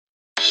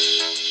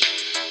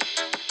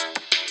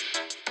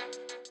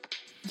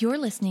You're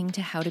listening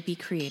to How to Be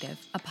Creative,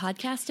 a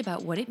podcast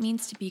about what it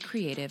means to be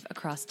creative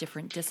across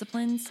different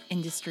disciplines,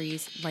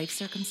 industries, life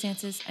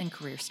circumstances, and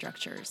career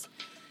structures.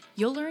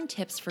 You'll learn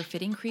tips for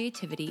fitting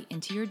creativity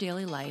into your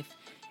daily life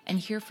and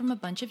hear from a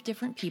bunch of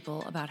different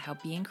people about how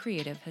being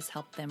creative has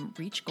helped them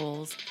reach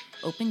goals,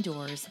 open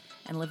doors,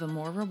 and live a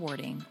more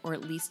rewarding, or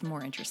at least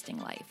more interesting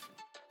life.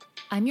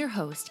 I'm your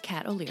host,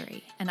 Kat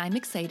O'Leary, and I'm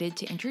excited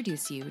to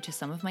introduce you to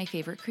some of my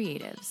favorite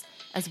creatives,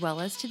 as well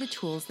as to the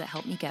tools that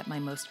help me get my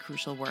most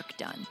crucial work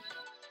done.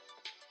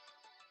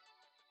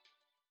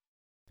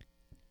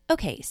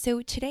 Okay,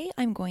 so today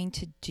I'm going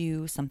to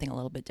do something a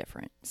little bit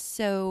different.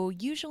 So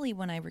usually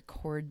when I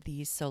record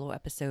these solo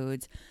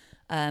episodes,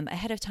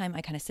 ahead of time,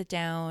 I kind of sit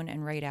down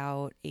and write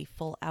out a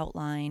full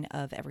outline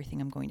of everything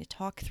I'm going to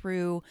talk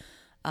through.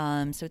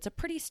 So it's a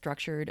pretty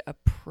structured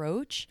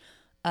approach.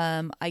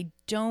 I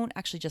don't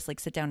actually just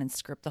sit down and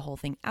script the whole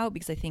thing out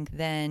because I think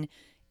then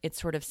it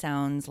sort of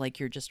sounds like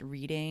you're just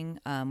reading,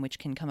 which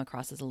can come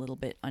across as a little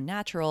bit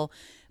unnatural.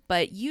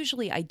 But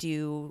usually I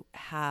do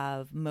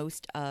have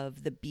most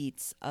of the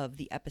beats of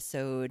the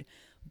episode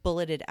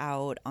bulleted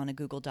out on a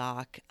Google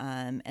Doc,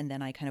 and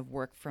then I kind of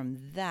work from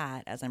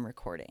that as I'm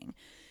recording.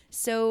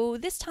 So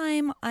this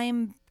time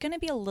I'm going to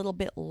be a little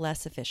bit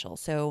less official.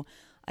 So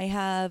I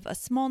have a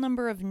small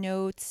number of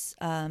notes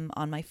on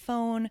my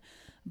phone,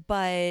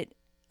 but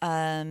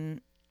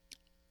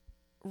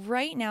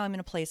right now I'm in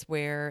a place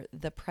where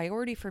the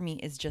priority for me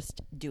is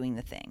just doing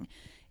the thing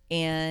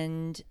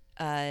and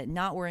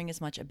not worrying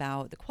as much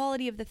about the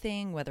quality of the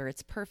thing, whether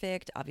it's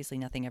perfect. Obviously,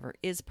 nothing ever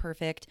is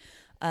perfect.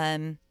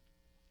 But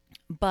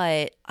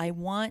I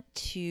want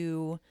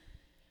to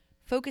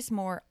focus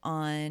more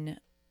on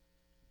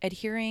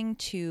adhering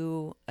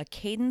to a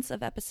cadence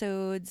of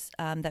episodes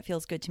that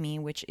feels good to me,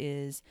 which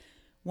is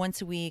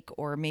once a week,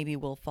 or maybe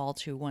we'll fall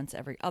to once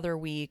every other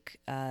week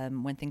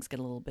when things get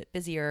a little bit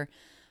busier.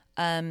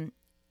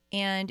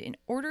 And in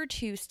order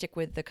to stick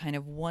with the kind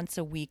of once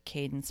a week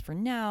cadence for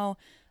now,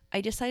 I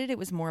decided it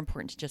was more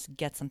important to just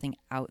get something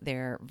out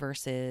there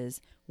versus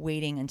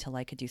waiting until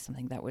I could do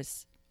something that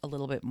was a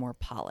little bit more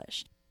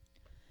polished.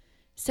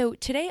 So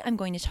today I'm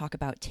going to talk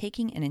about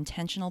taking an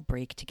intentional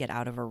break to get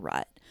out of a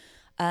rut.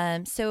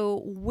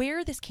 So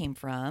where this came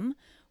from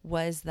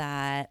was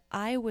that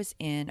I was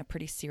in a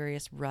pretty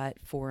serious rut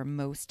for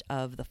most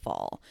of the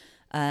fall.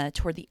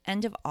 Toward the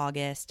end of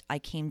August, I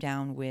came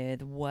down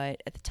with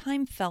what at the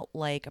time felt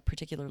like a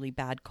particularly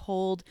bad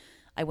cold.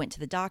 I went to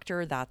the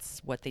doctor.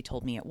 That's what they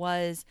told me it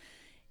was.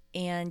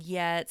 And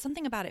yet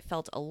something about it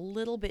felt a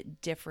little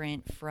bit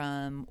different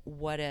from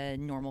what a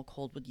normal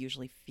cold would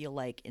usually feel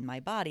like in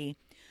my body.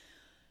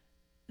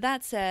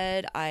 That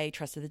said, I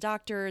trusted the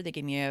doctor. They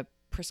gave me a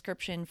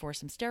prescription for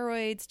some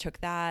steroids,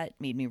 took that,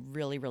 made me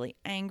really, really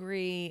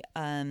angry.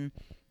 And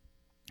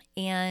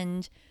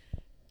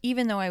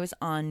even though I was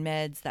on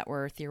meds that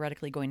were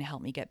theoretically going to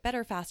help me get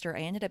better faster,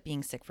 I ended up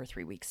being sick for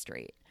 3 weeks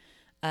straight.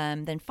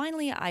 Then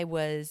finally I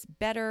was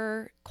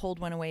better, cold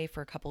went away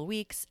for a couple of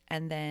weeks,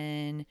 and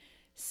then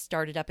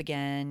started up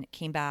again,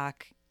 came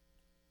back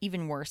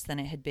even worse than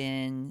it had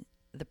been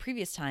the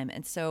previous time.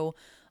 And so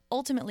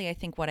ultimately I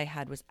think what I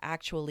had was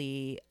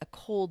actually a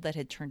cold that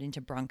had turned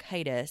into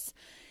bronchitis.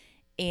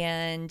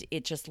 And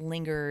it just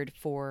lingered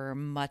for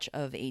much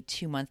of a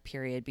 2-month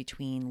period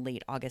between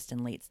late August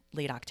and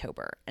late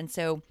October. And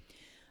so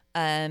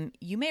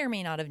you may or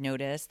may not have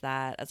noticed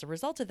that as a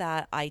result of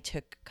that, I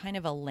took kind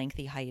of a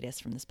lengthy hiatus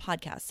from this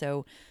podcast.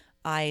 So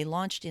I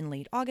launched in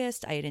late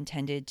August. I had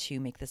intended to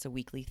make this a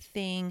weekly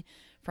thing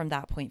from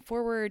that point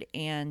forward.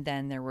 And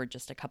then there were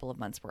just a couple of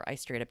months where I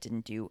straight up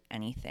didn't do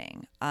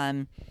anything.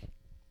 I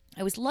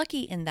was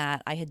lucky in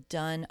that I had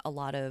done a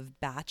lot of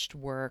batched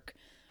work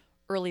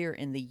earlier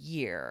in the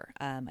year.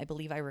 I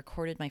believe I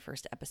recorded my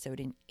first episode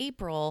in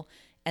April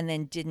and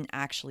then didn't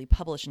actually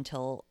publish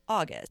until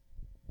August.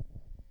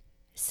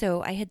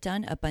 So I had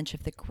done a bunch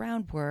of the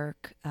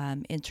groundwork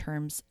in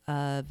terms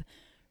of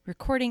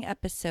recording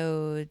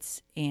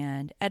episodes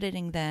and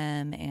editing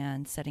them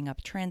and setting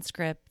up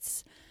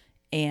transcripts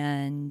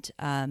and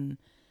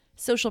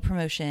social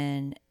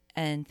promotion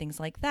and things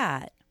like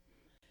that.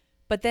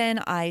 But then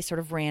I sort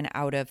of ran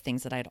out of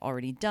things that I'd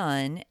already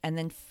done. And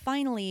then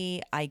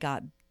finally I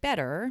got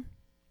better.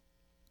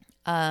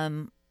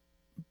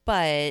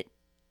 But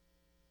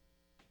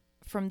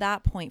from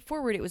that point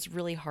forward, it was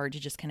really hard to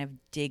just kind of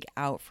dig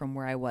out from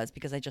where I was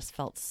because I just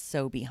felt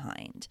so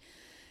behind.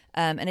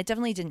 And it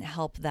definitely didn't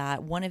help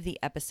that one of the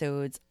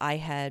episodes I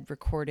had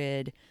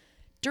recorded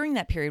during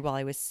that period while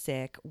I was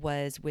sick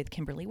was with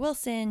Kimberly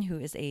Wilson, who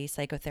is a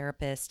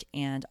psychotherapist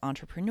and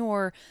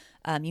entrepreneur.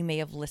 You may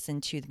have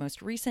listened to the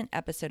most recent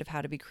episode of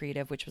How to Be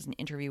Creative, which was an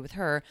interview with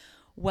her.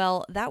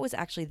 Well, that was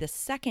actually the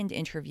second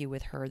interview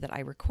with her that I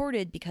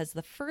recorded because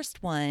the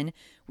first one,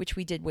 which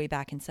we did way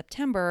back in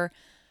September,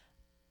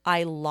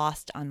 I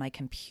lost on my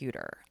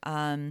computer.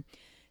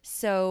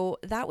 So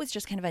that was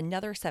just kind of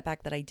another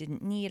setback that I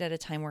didn't need at a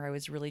time where I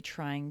was really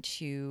trying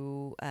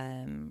to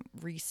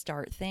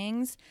restart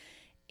things.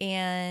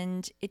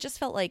 And it just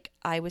felt like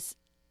I was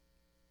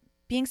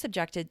being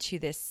subjected to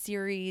this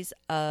series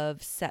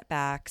of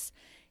setbacks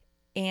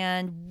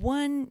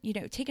And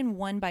taken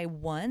one by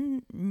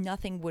one,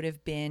 nothing would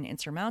have been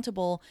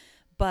insurmountable.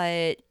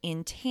 But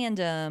in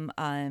tandem,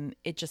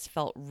 it just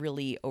felt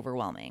really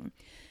overwhelming.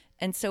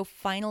 And so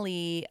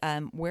finally,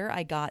 where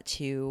I got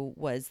to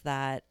was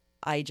that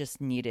I just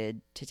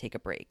needed to take a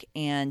break.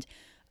 And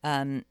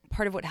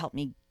part of what helped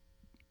me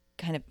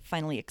kind of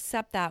finally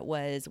accept that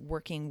was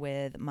working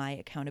with my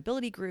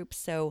accountability group.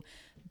 So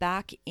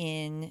back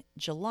in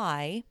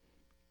July,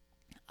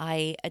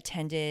 I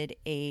attended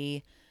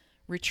a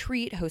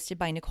retreat hosted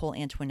by Nicole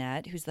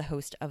Antoinette, who's the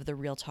host of the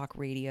Real Talk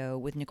Radio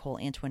with Nicole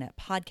Antoinette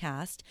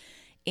podcast.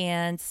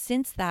 And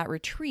since that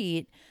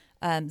retreat,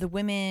 the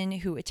women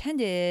who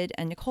attended,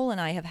 and Nicole and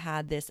I have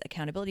had this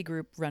accountability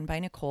group run by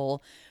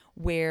Nicole,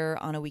 where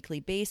on a weekly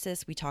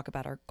basis, we talk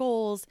about our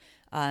goals.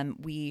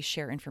 We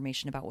share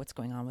information about what's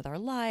going on with our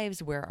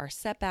lives, where our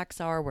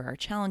setbacks are, where our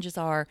challenges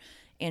are,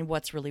 and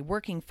what's really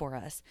working for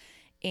us.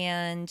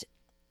 And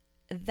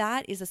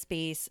that is a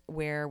space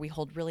where we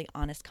hold really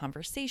honest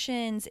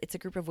conversations. It's a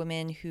group of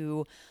women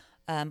who,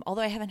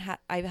 although I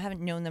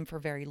haven't known them for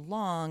very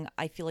long,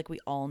 I feel like we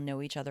all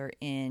know each other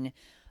in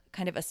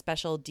kind of a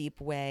special,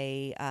 deep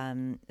way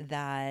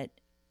that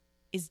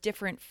is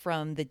different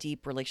from the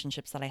deep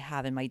relationships that I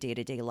have in my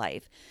day-to-day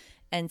life.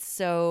 And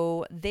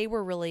so they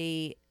were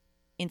really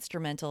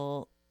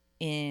instrumental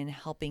in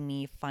helping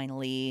me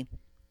finally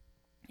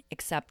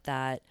accept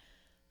that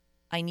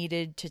I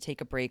needed to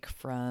take a break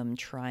from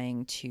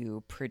trying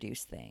to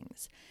produce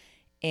things.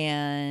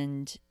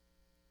 And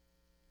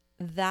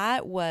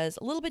that was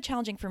a little bit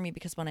challenging for me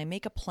because when I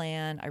make a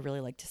plan, I really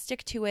like to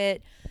stick to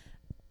it.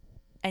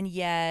 And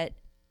yet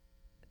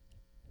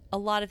a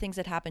lot of things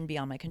had happened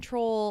beyond my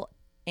control,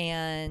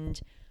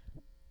 and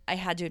I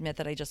had to admit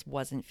that I just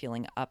wasn't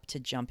feeling up to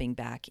jumping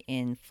back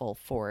in full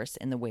force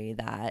in the way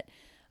that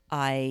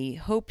I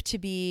hope to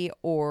be,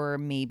 or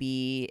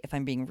maybe, if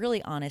I'm being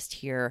really honest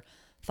here,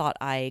 thought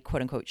I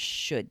quote unquote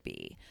should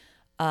be.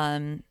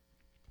 So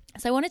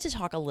I wanted to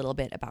talk a little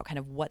bit about kind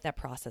of what that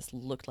process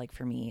looked like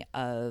for me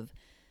of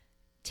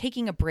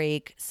taking a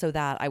break so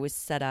that I was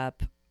set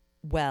up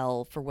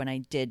well for when I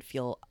did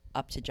feel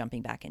up to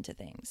jumping back into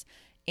things.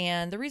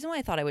 And the reason why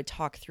I thought I would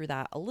talk through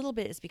that a little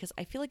bit is because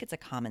I feel like it's a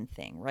common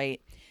thing,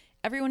 right?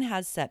 Everyone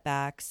has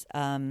setbacks.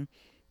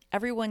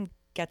 Everyone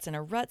gets in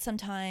a rut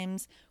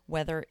sometimes,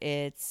 whether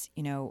it's,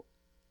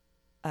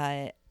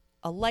 a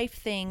life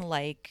thing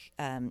like,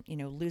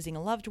 losing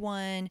a loved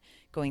one,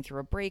 going through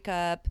a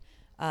breakup,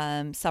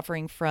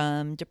 suffering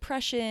from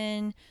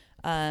depression.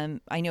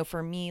 I know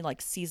for me,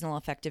 like seasonal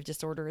affective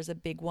disorder is a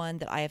big one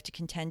that I have to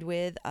contend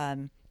with.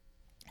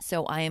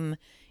 So I'm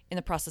in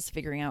the process of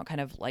figuring out,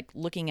 kind of like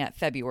looking at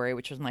February,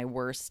 which was my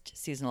worst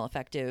seasonal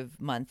affective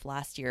month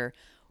last year.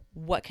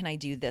 What can I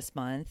do this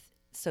month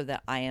so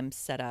that I am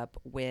set up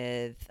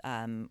with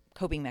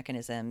coping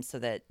mechanisms so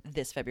that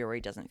this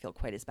February doesn't feel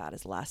quite as bad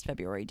as last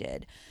February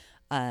did.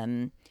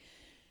 And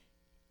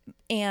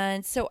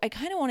so I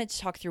kind of wanted to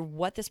talk through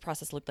what this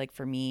process looked like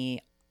for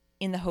me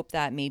in the hope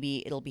that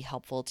maybe it'll be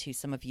helpful to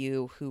some of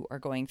you who are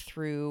going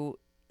through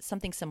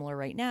something similar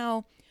right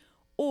now,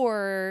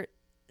 or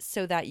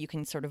so that you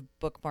can sort of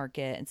bookmark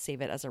it and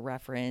save it as a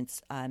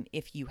reference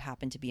if you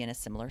happen to be in a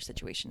similar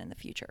situation in the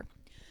future.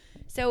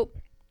 So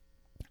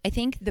I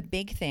think the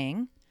big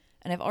thing,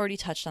 and I've already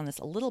touched on this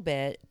a little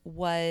bit,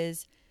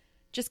 was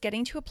just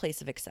getting to a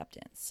place of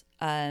acceptance.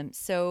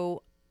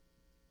 So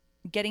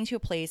getting to a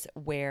place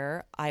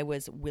where I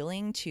was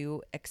willing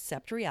to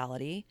accept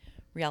reality.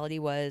 Reality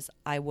was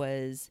I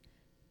was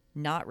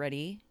not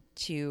ready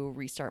to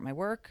restart my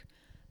work.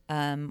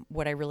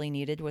 What I really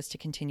needed was to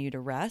continue to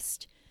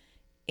rest.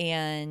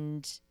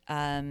 And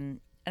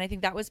I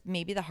think that was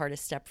maybe the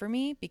hardest step for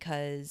me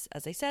because,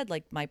 as I said,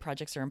 like my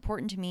projects are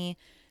important to me.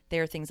 They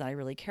are things that I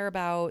really care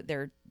about.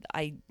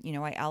 I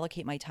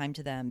allocate my time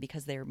to them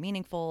because they're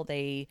meaningful.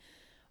 They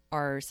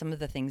are some of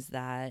the things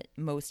that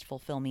most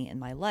fulfill me in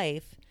my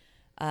life.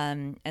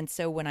 And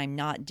so when I'm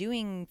not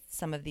doing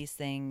some of these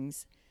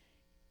things,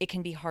 it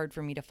can be hard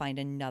for me to find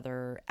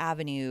another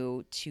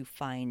avenue to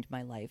find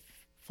my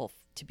life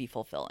to be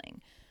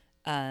fulfilling.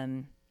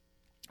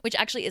 Which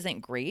actually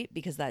isn't great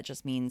because that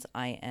just means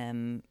I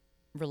am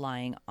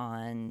relying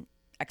on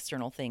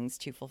external things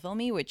to fulfill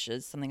me, which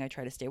is something I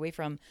try to stay away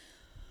from.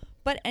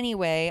 But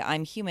anyway,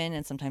 I'm human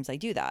and sometimes I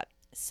do that.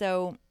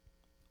 So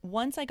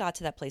once I got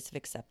to that place of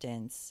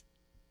acceptance,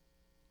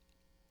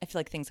 I feel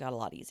like things got a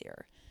lot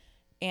easier.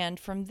 And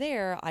from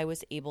there, I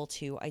was able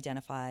to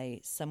identify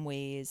some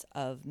ways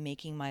of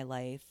making my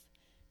life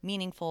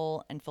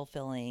meaningful and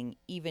fulfilling,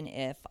 even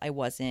if I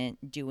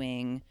wasn't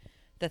doing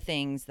the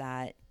things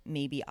that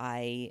maybe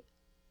I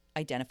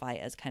identify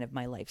as kind of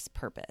my life's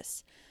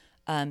purpose.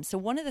 So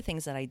one of the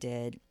things that I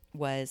did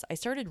was I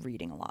started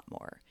reading a lot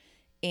more.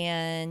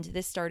 And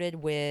this started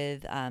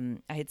with, I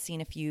had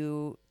seen a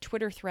few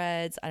Twitter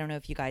threads. I don't know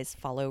if you guys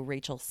follow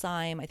Rachel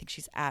Syme. I think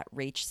she's at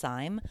Rach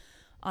Syme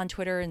on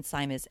Twitter, and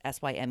Syme is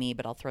Syme,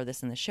 but I'll throw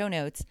this in the show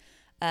notes.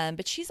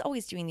 But she's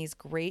always doing these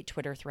great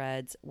Twitter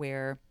threads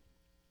where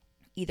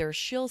either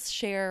she'll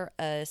share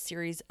a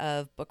series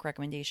of book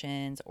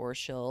recommendations or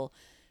she'll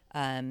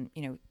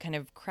kind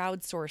of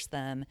crowdsource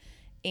them.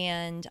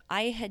 And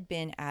I had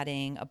been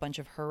adding a bunch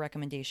of her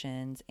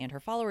recommendations and her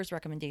followers'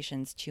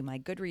 recommendations to my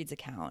Goodreads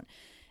account.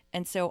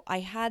 And so I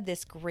had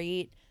this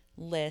great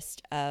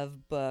list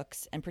of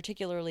books, and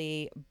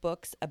particularly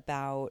books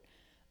about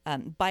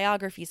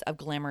biographies of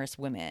glamorous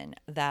women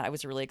that I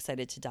was really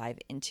excited to dive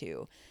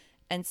into.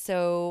 And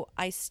so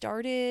I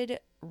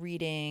started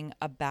reading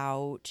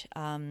about,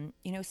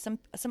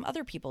 some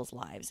other people's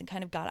lives and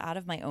kind of got out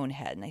of my own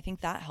head. And I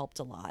think that helped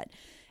a lot.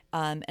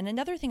 And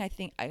another thing I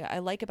think I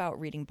like about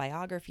reading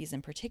biographies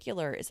in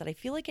particular is that I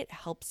feel like it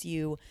helps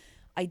you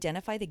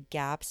identify the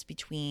gaps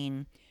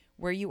between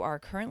where you are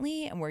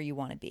currently and where you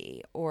want to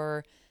be.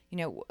 Or,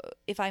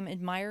 if I'm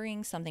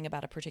admiring something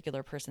about a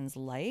particular person's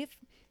life,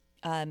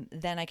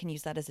 then I can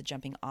use that as a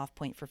jumping off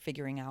point for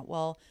figuring out,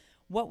 well,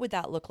 what would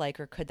that look like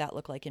or could that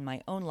look like in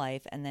my own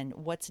life? And then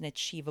what's an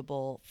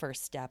achievable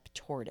first step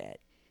toward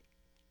it?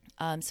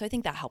 So I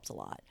think that helped a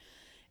lot.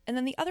 And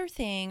then the other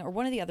thing, or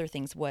one of the other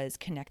things, was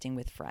connecting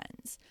with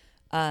friends.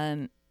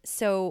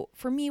 So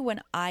for me,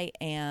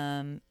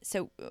 some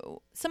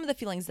of the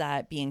feelings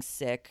that being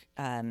sick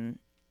kind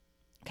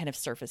of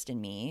surfaced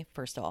in me,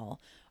 first of all,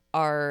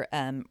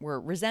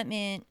 were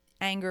resentment,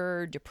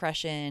 anger,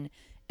 depression,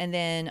 and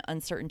then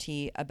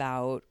uncertainty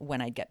about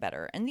when I'd get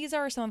better. And these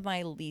are some of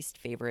my least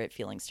favorite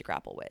feelings to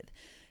grapple with.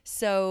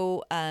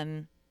 So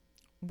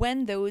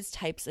when those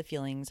types of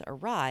feelings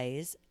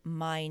arise,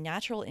 my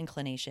natural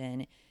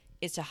inclination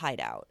is to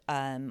hide out.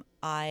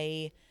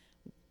 I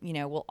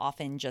will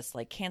often just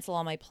like cancel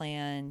all my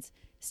plans,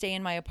 stay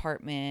in my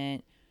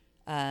apartment,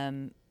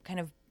 kind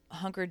of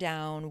hunker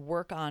down,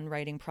 work on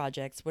writing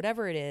projects,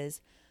 whatever it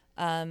is.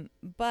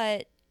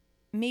 But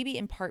maybe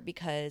in part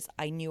because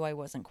I knew I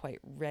wasn't quite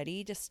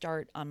ready to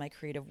start on my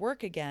creative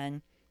work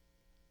again,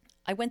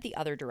 I went the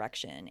other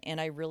direction and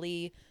I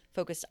really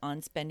focused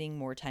on spending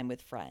more time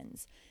with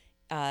friends,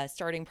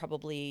 starting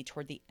probably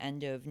toward the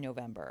end of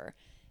November.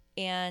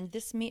 And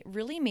this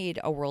really made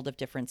a world of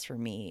difference for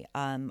me.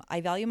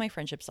 I value my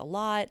friendships a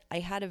lot. I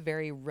had a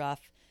very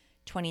rough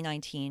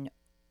 2019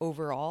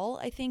 overall.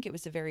 I think it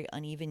was a very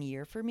uneven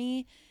year for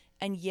me.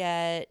 And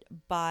yet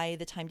by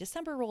the time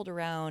December rolled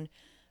around,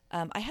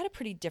 I had a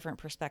pretty different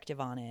perspective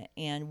on it.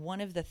 And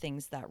one of the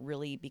things that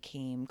really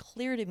became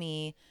clear to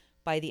me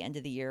by the end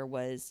of the year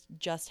was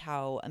just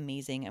how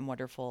amazing and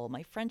wonderful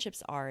my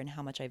friendships are and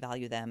how much I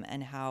value them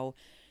and how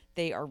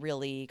they are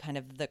really kind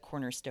of the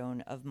cornerstone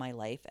of my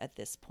life at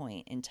this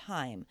point in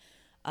time.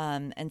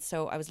 And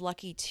so I was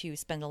lucky to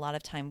spend a lot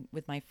of time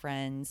with my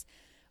friends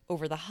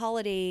over the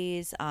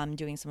holidays,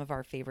 doing some of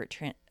our favorite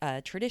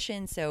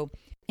traditions. So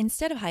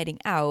instead of hiding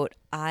out,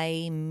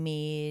 I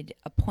made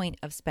a point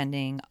of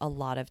spending a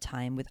lot of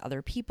time with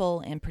other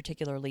people, and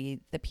particularly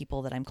the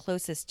people that I'm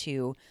closest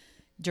to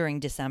during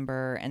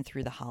December and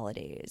through the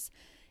holidays.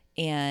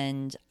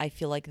 And I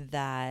feel like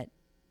that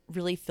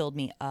really filled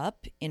me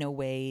up in a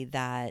way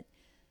that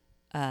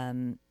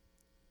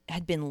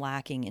had been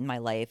lacking in my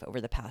life over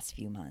the past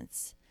few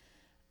months.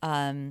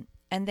 And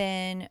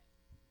then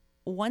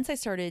once I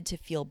started to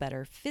feel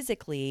better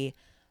physically,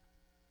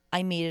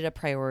 I made it a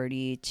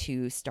priority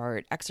to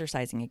start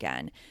exercising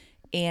again.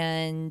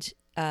 And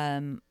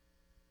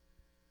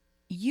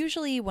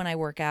usually when I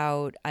work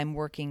out, I'm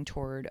working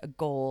toward a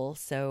goal.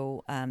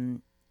 So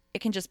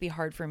it can just be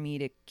hard for me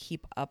to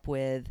keep up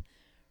with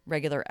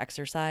regular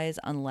exercise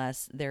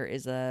unless there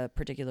is a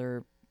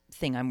particular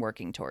thing I'm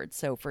working towards.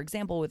 So for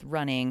example, with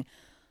running,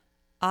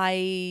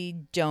 I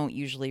don't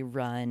usually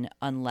run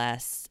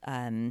unless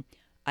I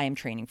am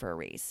training for a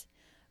race.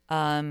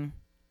 And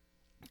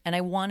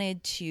I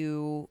wanted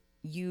to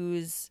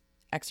use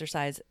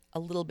exercise a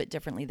little bit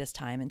differently this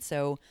time. And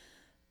so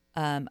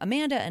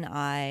Amanda and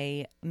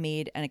I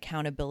made an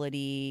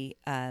accountability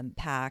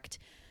pact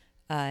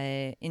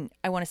in,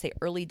 I want to say,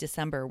 early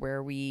December,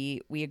 where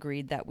we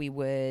agreed that we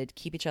would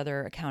keep each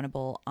other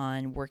accountable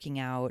on working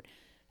out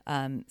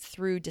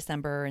through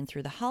December and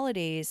through the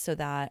holidays, so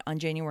that on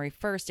January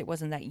 1st, it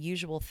wasn't that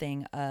usual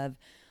thing of,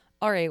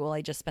 all right, well,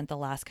 I just spent the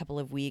last couple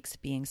of weeks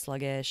being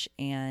sluggish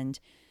and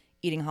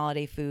eating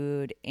holiday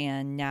food,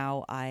 and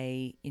now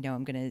I'm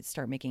going to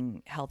start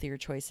making healthier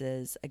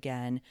choices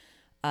again.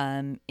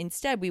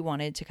 Instead, we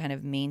wanted to kind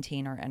of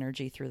maintain our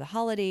energy through the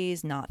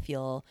holidays,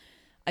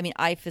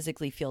 I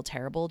physically feel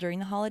terrible during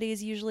the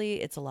holidays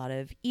usually. It's a lot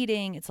of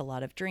eating, it's a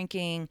lot of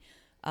drinking,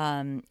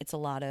 it's a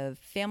lot of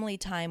family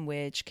time,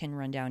 which can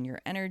run down your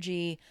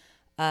energy.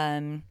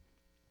 And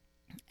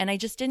I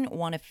just didn't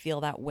want to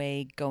feel that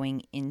way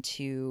going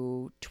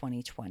into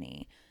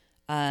 2020.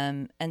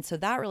 And so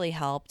that really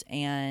helped.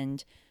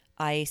 And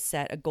I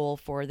set a goal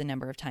for the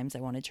number of times I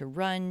wanted to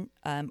run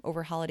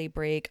over holiday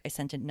break. I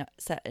set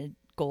a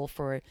goal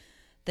for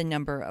the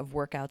number of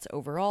workouts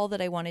overall that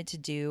I wanted to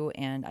do.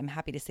 And I'm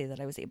happy to say that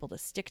I was able to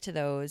stick to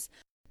those.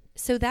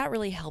 So that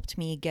really helped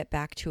me get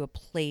back to a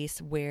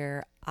place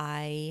where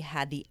I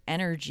had the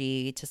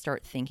energy to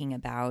start thinking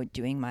about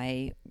doing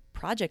my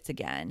projects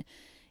again.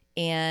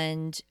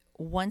 And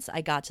once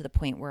I got to the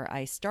point where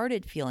I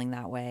started feeling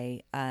that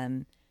way,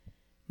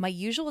 my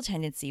usual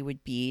tendency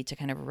would be to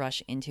kind of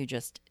rush into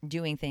just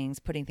doing things,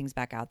 putting things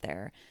back out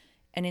there.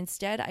 And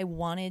instead, I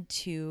wanted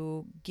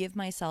to give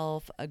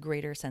myself a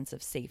greater sense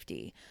of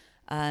safety.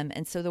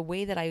 And so the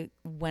way that I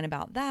went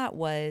about that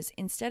was,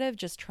 instead of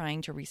just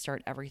trying to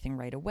restart everything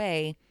right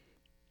away,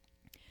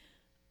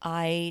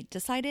 I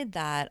decided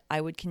that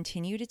I would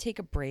continue to take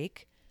a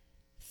break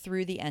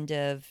through the end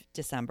of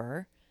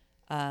December,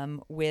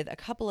 with a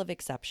couple of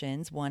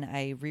exceptions. One,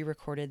 I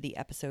re-recorded the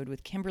episode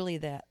with Kimberly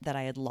that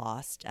I had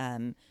lost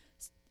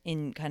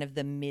in kind of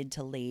the mid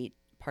to late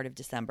part of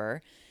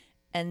December.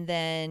 And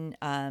then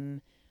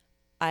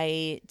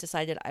I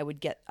decided I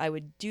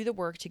would do the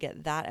work to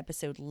get that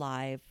episode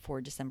live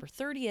for December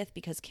 30th,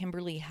 because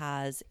Kimberly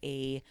has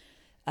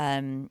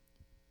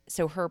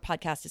so her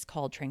podcast is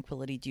called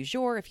Tranquility Du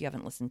Jour, if you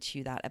haven't listened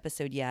to that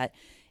episode yet.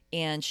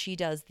 And she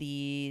does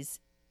these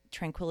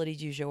Tranquility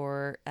Du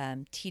Jour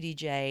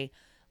TDJ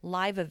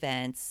live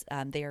events.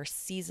 They are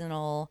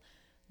seasonal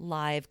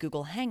live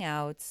Google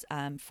Hangouts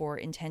for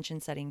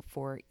intention setting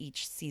for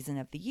each season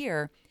of the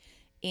year.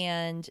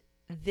 And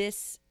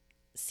this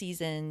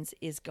season's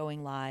is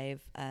going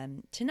live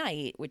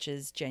tonight, which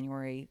is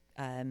January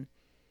 5th,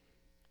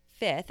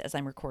 as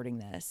I'm recording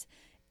this.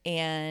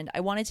 And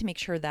I wanted to make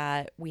sure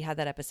that we had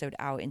that episode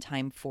out in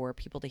time for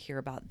people to hear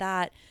about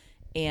that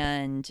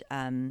and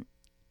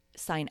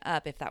sign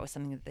up if that was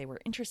something that they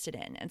were interested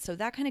in. And so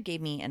that kind of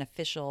gave me an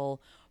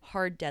official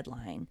hard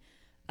deadline,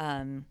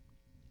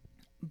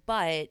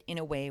 but in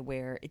a way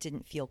where it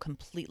didn't feel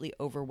completely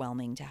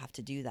overwhelming to have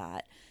to do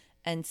that.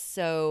 And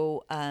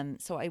so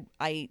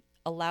I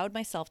allowed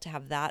myself to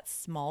have that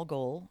small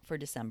goal for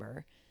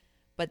December,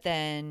 but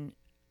then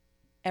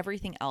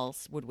everything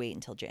else would wait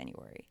until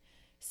January.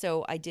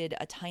 So I did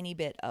a tiny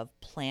bit of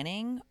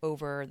planning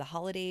over the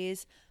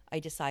holidays. I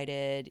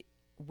decided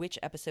which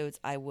episodes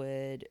I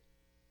would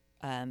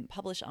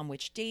publish on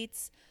which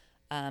dates.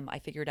 I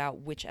figured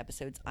out which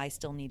episodes I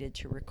still needed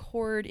to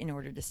record in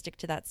order to stick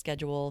to that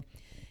schedule.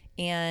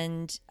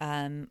 And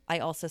I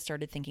also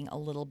started thinking a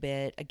little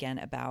bit again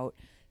about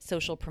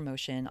social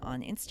promotion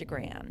on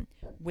Instagram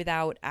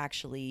without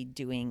actually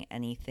doing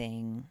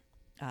anything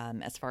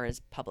as far as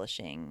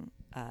publishing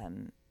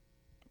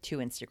to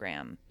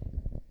Instagram.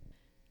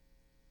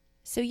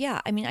 So yeah,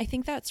 I mean, I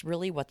think that's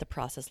really what the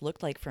process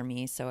looked like for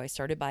me. So I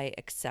started by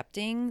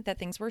accepting that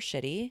things were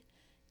shitty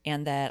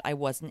and that I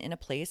wasn't in a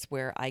place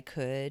where I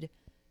could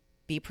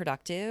be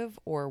productive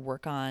or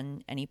work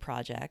on any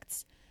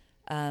projects.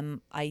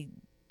 I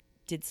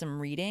did some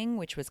reading,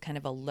 which was kind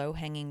of a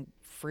low-hanging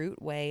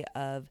fruit way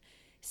of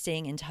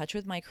staying in touch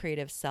with my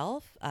creative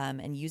self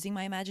and using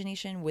my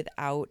imagination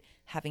without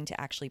having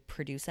to actually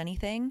produce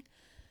anything.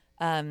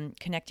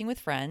 Connecting with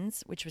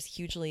friends, which was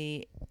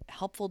hugely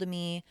helpful to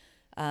me.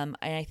 And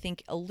I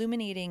think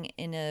illuminating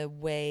in a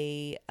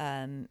way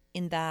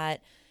in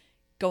that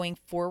going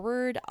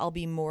forward, I'll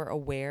be more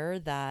aware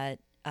that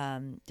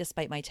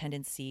despite my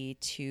tendency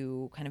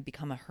to kind of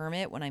become a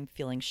hermit when I'm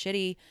feeling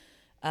shitty,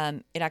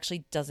 it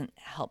actually doesn't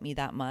help me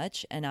that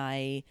much. And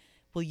I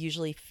will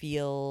usually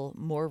feel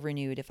more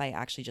renewed if I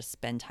actually just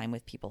spend time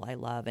with people I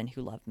love and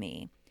who love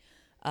me.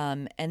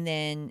 And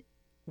then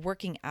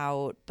working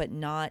out, but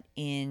not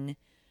in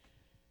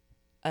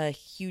a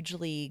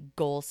hugely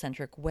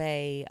goal-centric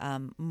way,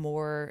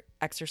 more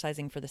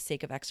exercising for the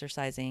sake of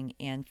exercising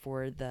and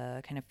for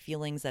the kind of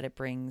feelings that it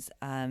brings.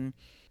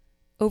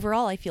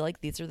 Overall, I feel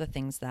like these are the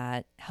things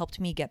that helped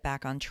me get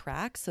back on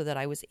track so that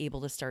I was able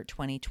to start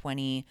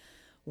 2020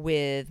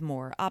 with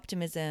more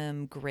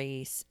optimism,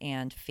 grace,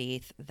 and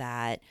faith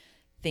that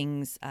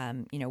things,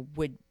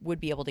 would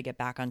be able to get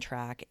back on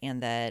track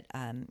and that,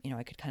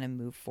 I could kind of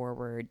move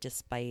forward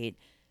despite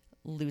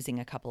losing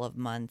a couple of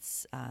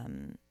months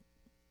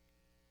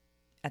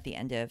at the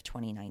end of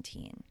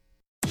 2019.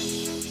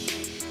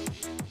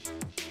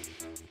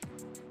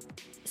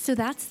 So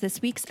that's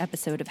this week's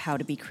episode of How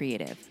to Be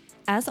Creative.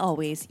 As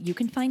always, you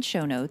can find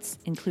show notes,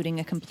 including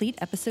a complete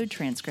episode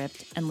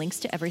transcript and links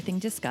to everything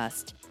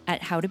discussed,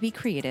 at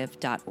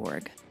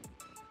howtobecreative.org.